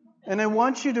 And I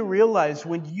want you to realize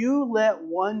when you let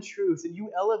one truth and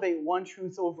you elevate one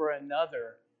truth over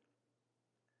another,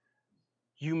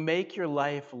 you make your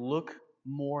life look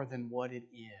more than what it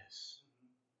is.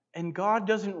 And God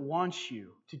doesn't want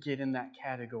you to get in that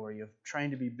category of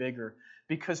trying to be bigger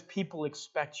because people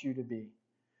expect you to be.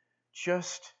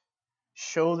 Just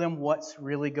show them what's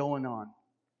really going on.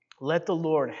 Let the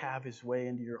Lord have His way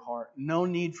into your heart. No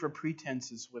need for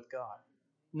pretenses with God.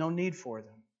 No need for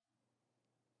them.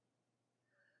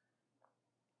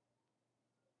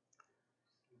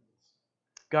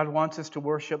 God wants us to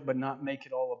worship, but not make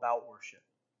it all about worship.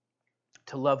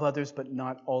 To love others, but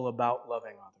not all about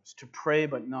loving others. To pray,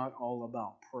 but not all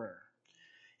about prayer.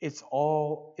 It's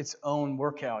all its own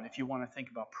workout. If you want to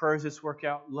think about prayer as its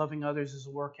workout, loving others is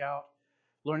a workout,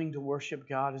 learning to worship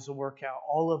God is a workout.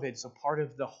 All of it's a part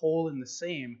of the whole and the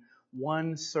same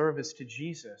one service to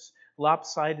Jesus.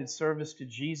 Lopsided service to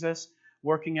Jesus,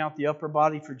 working out the upper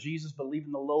body for Jesus but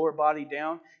leaving the lower body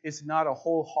down, is not a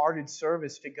wholehearted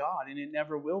service to God, and it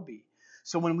never will be.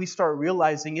 So when we start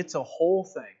realizing it's a whole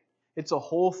thing, it's a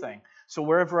whole thing. So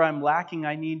wherever I'm lacking,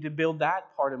 I need to build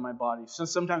that part of my body. So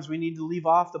sometimes we need to leave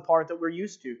off the part that we're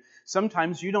used to.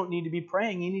 Sometimes you don't need to be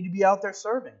praying, you need to be out there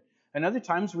serving. And other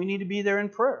times we need to be there in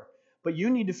prayer. But you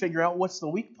need to figure out what's the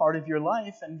weak part of your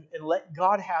life and let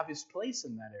God have His place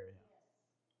in that area.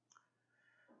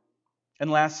 And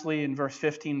lastly, in verse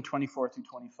 15, 24 through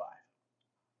 25.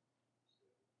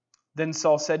 Then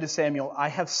Saul said to Samuel, I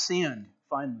have sinned,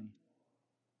 finally.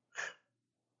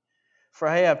 For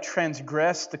I have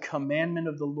transgressed the commandment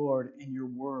of the Lord in your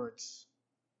words,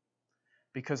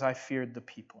 because I feared the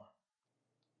people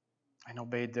and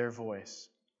obeyed their voice.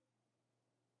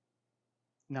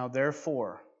 Now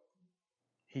therefore,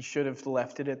 he should have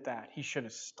left it at that. He should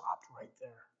have stopped right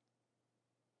there.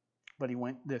 But he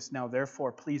went this, now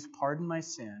therefore, please pardon my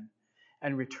sin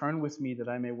and return with me that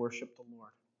I may worship the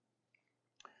Lord.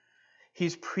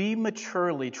 He's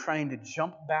prematurely trying to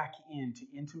jump back into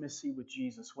intimacy with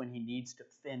Jesus when he needs to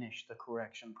finish the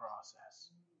correction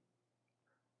process.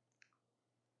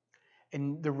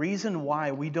 And the reason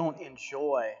why we don't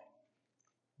enjoy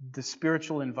the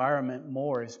spiritual environment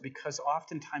more is because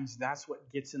oftentimes that's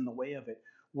what gets in the way of it.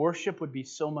 Worship would be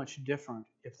so much different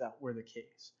if that were the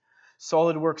case. Saul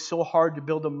had worked so hard to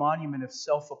build a monument of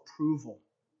self-approval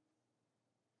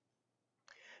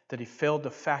that he failed to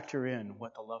factor in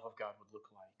what the love of God would look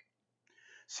like.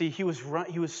 See, he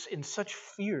was in such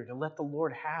fear to let the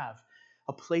Lord have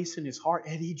a place in his heart,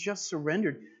 and he just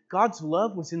surrendered. God's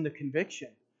love was in the conviction.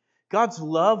 God's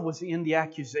love was in the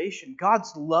accusation.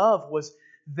 God's love was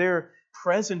there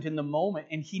present in the moment,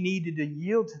 and he needed to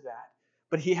yield to that.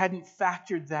 But he hadn't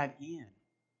factored that in.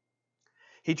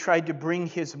 He tried to bring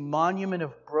his monument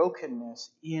of brokenness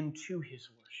into his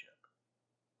worship.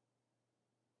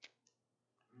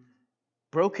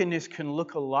 Brokenness can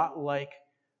look a lot like,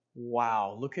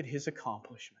 wow, look at his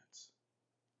accomplishments.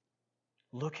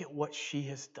 Look at what she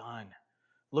has done.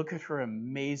 Look at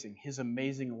his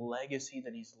amazing legacy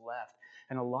that he's left.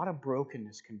 And a lot of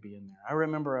brokenness can be in there. I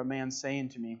remember a man saying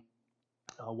to me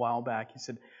a while back, he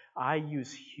said, I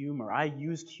used humor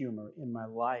in my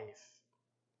life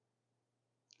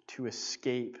to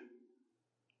escape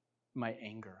my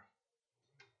anger.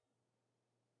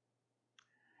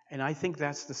 And I think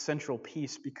that's the central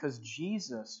piece, because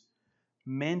Jesus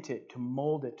meant it to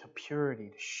mold it to purity,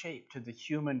 to shape, to the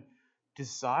human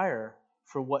desire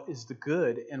for what is the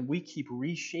good, and we keep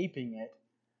reshaping it,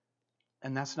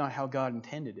 and that's not how God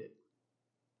intended it.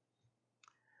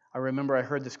 I remember I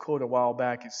heard this quote a while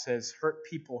back. It says, hurt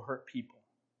people hurt people.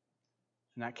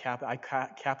 And I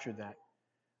captured that.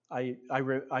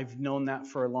 I've known that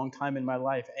for a long time in my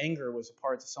life. Anger was a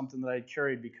part of something that I had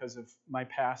carried because of my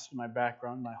past, my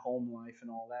background, my home life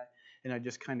and all that. And I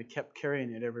just kind of kept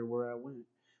carrying it everywhere I went.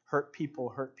 Hurt people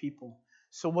hurt people.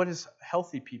 So what does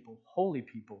healthy people, holy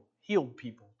people, healed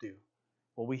people do?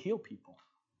 Well, we heal people.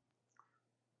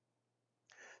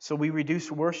 So we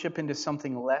reduce worship into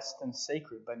something less than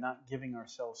sacred by not giving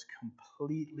ourselves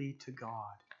completely to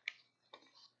God.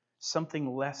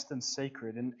 Something less than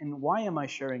sacred. And why am I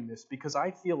sharing this? Because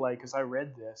I feel like as I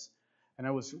read this and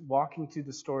I was walking through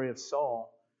the story of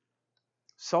Saul,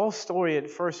 Saul's story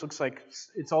at first looks like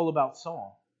it's all about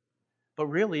Saul. But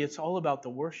really it's all about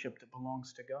the worship that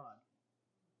belongs to God.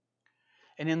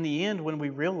 And in the end, when we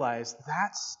realize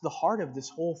that's the heart of this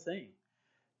whole thing,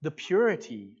 the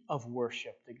purity of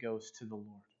worship that goes to the Lord.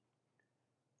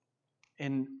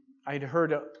 And I'd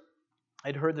heard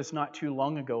this not too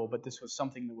long ago, but this was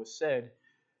something that was said.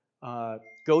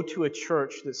 Go to a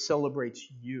church that celebrates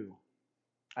you.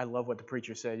 I love what the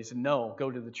preacher said. He said, no, go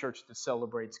to the church that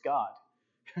celebrates God.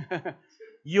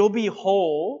 You'll be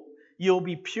whole, you'll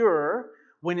be pure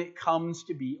when it comes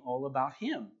to be all about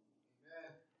Him.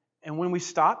 And when we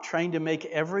stop trying to make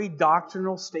every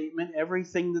doctrinal statement,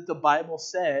 everything that the Bible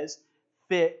says,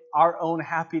 fit our own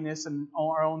happiness and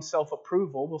our own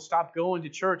self-approval, we'll stop going to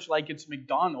church like it's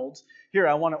McDonald's. Here,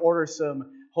 I want to order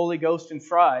some Holy Ghost and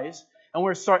fries. And we're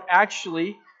going to start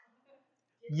actually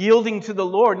yielding to the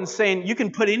Lord and saying, you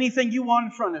can put anything you want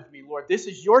in front of me, Lord. This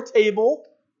is your table.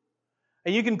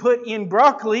 And you can put in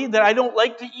broccoli that I don't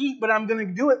like to eat, but I'm going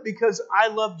to do it because I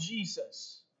love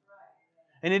Jesus.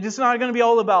 And it is not going to be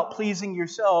all about pleasing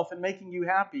yourself and making you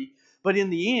happy. But in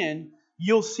the end,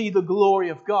 you'll see the glory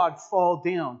of God fall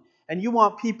down. And you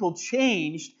want people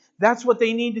changed. That's what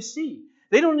they need to see.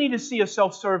 They don't need to see a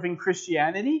self-serving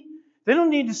Christianity. They don't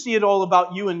need to see it all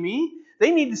about you and me.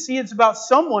 They need to see it's about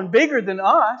someone bigger than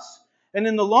us. And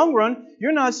in the long run,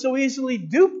 you're not so easily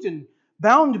duped and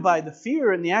bound by the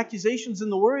fear and the accusations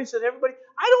and the worries that everybody...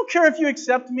 I don't care if you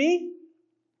accept me.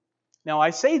 Now, I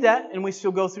say that and we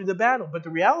still go through the battle. But the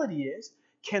reality is,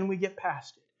 can we get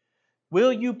past it?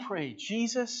 Will you pray,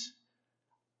 Jesus,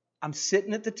 I'm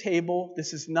sitting at the table.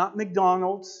 This is not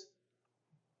McDonald's.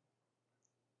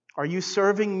 Are you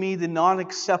serving me the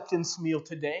non-acceptance meal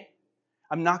today?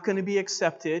 I'm not going to be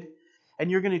accepted. And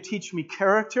you're going to teach me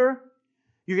character.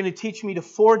 You're going to teach me to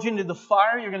forge into the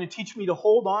fire. You're going to teach me to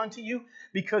hold on to you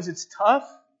because it's tough.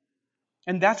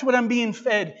 And that's what I'm being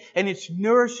fed. And it's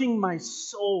nourishing my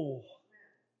soul.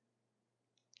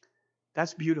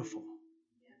 That's beautiful.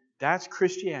 That's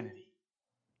Christianity.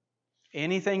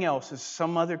 Anything else is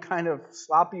some other kind of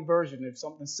sloppy version of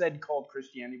something said called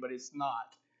Christianity, but it's not.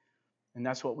 And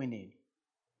that's what we need.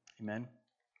 Amen?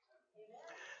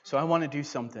 So I want to do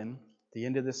something at the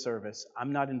end of this service.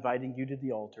 I'm not inviting you to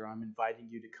the altar. I'm inviting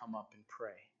you to come up and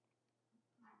pray.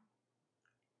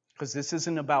 Because this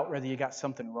isn't about whether you got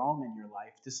something wrong in your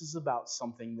life. This is about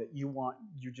something that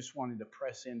you just wanted to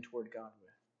press in toward God with.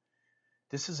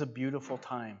 This is a beautiful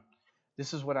time.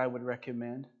 This is what I would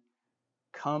recommend.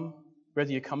 Come,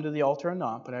 whether you come to the altar or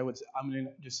not, but I'm going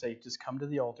to just say, just come to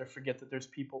the altar. Forget that there's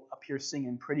people up here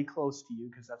singing pretty close to you,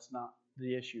 because that's not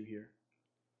the issue here.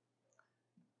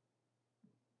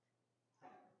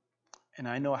 And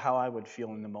I know how I would feel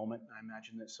in the moment. I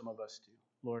imagine that some of us do.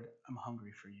 Lord, I'm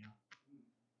hungry for you.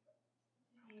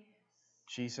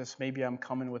 Jesus, maybe I'm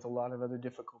coming with a lot of other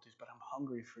difficulties, but I'm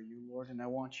hungry for you, Lord, and I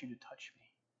want you to touch me.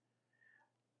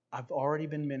 I've already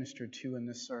been ministered to in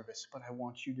this service, but I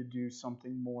want you to do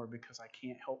something more because I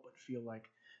can't help but feel like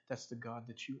that's the God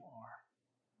that you are.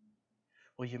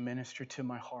 Will you minister to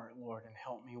my heart, Lord, and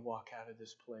help me walk out of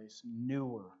this place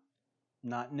newer?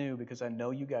 Not new because I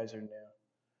know you guys are new,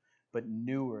 but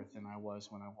newer than I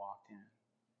was when I walked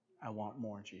in. I want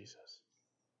more, Jesus.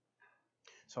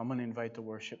 So I'm going to invite the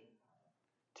worship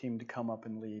team to come up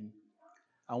and lead.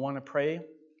 I want to pray.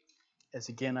 As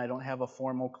again, I don't have a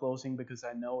formal closing because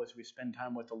I know as we spend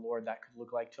time with the Lord, that could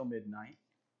look like till midnight.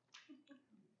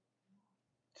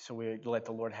 So we let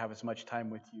the Lord have as much time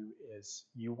with you as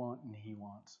you want and He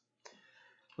wants.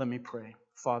 Let me pray.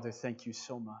 Father, thank you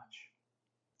so much.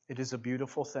 It is a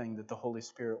beautiful thing that the Holy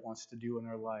Spirit wants to do in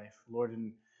our life. Lord,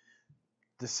 in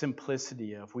the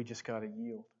simplicity of we just got to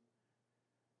yield.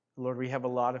 Lord, we have a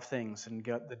lot of things, and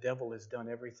the devil has done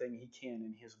everything he can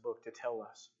in his book to tell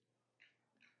us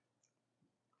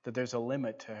that there's a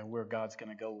limit to where God's going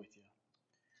to go with you.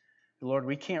 Lord,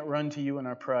 we can't run to you in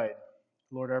our pride.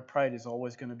 Lord, our pride is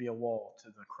always going to be a wall to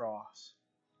the cross.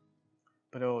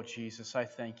 But oh, Jesus, I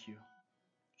thank you.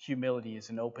 Humility is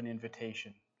an open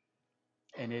invitation.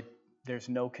 And there's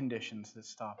no conditions that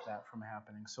stop that from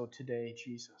happening. So today,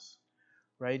 Jesus,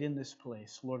 right in this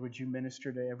place, Lord, would you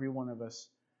minister to every one of us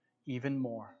even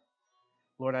more?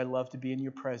 Lord, I love to be in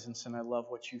your presence, and I love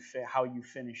how you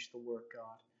finish the work,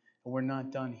 God. And we're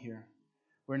not done here.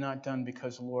 We're not done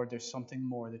because, Lord, there's something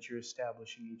more that you're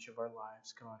establishing in each of our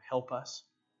lives. God, help us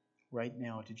right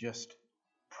now to just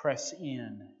press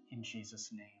in Jesus'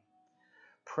 name.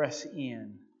 Press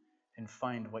in and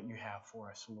find what you have for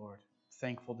us, Lord.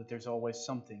 Thankful that there's always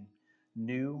something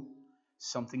new,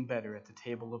 something better at the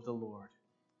table of the Lord.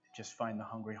 Just find the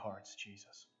hungry hearts,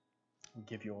 Jesus. We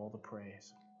give you all the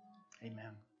praise.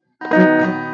 Amen.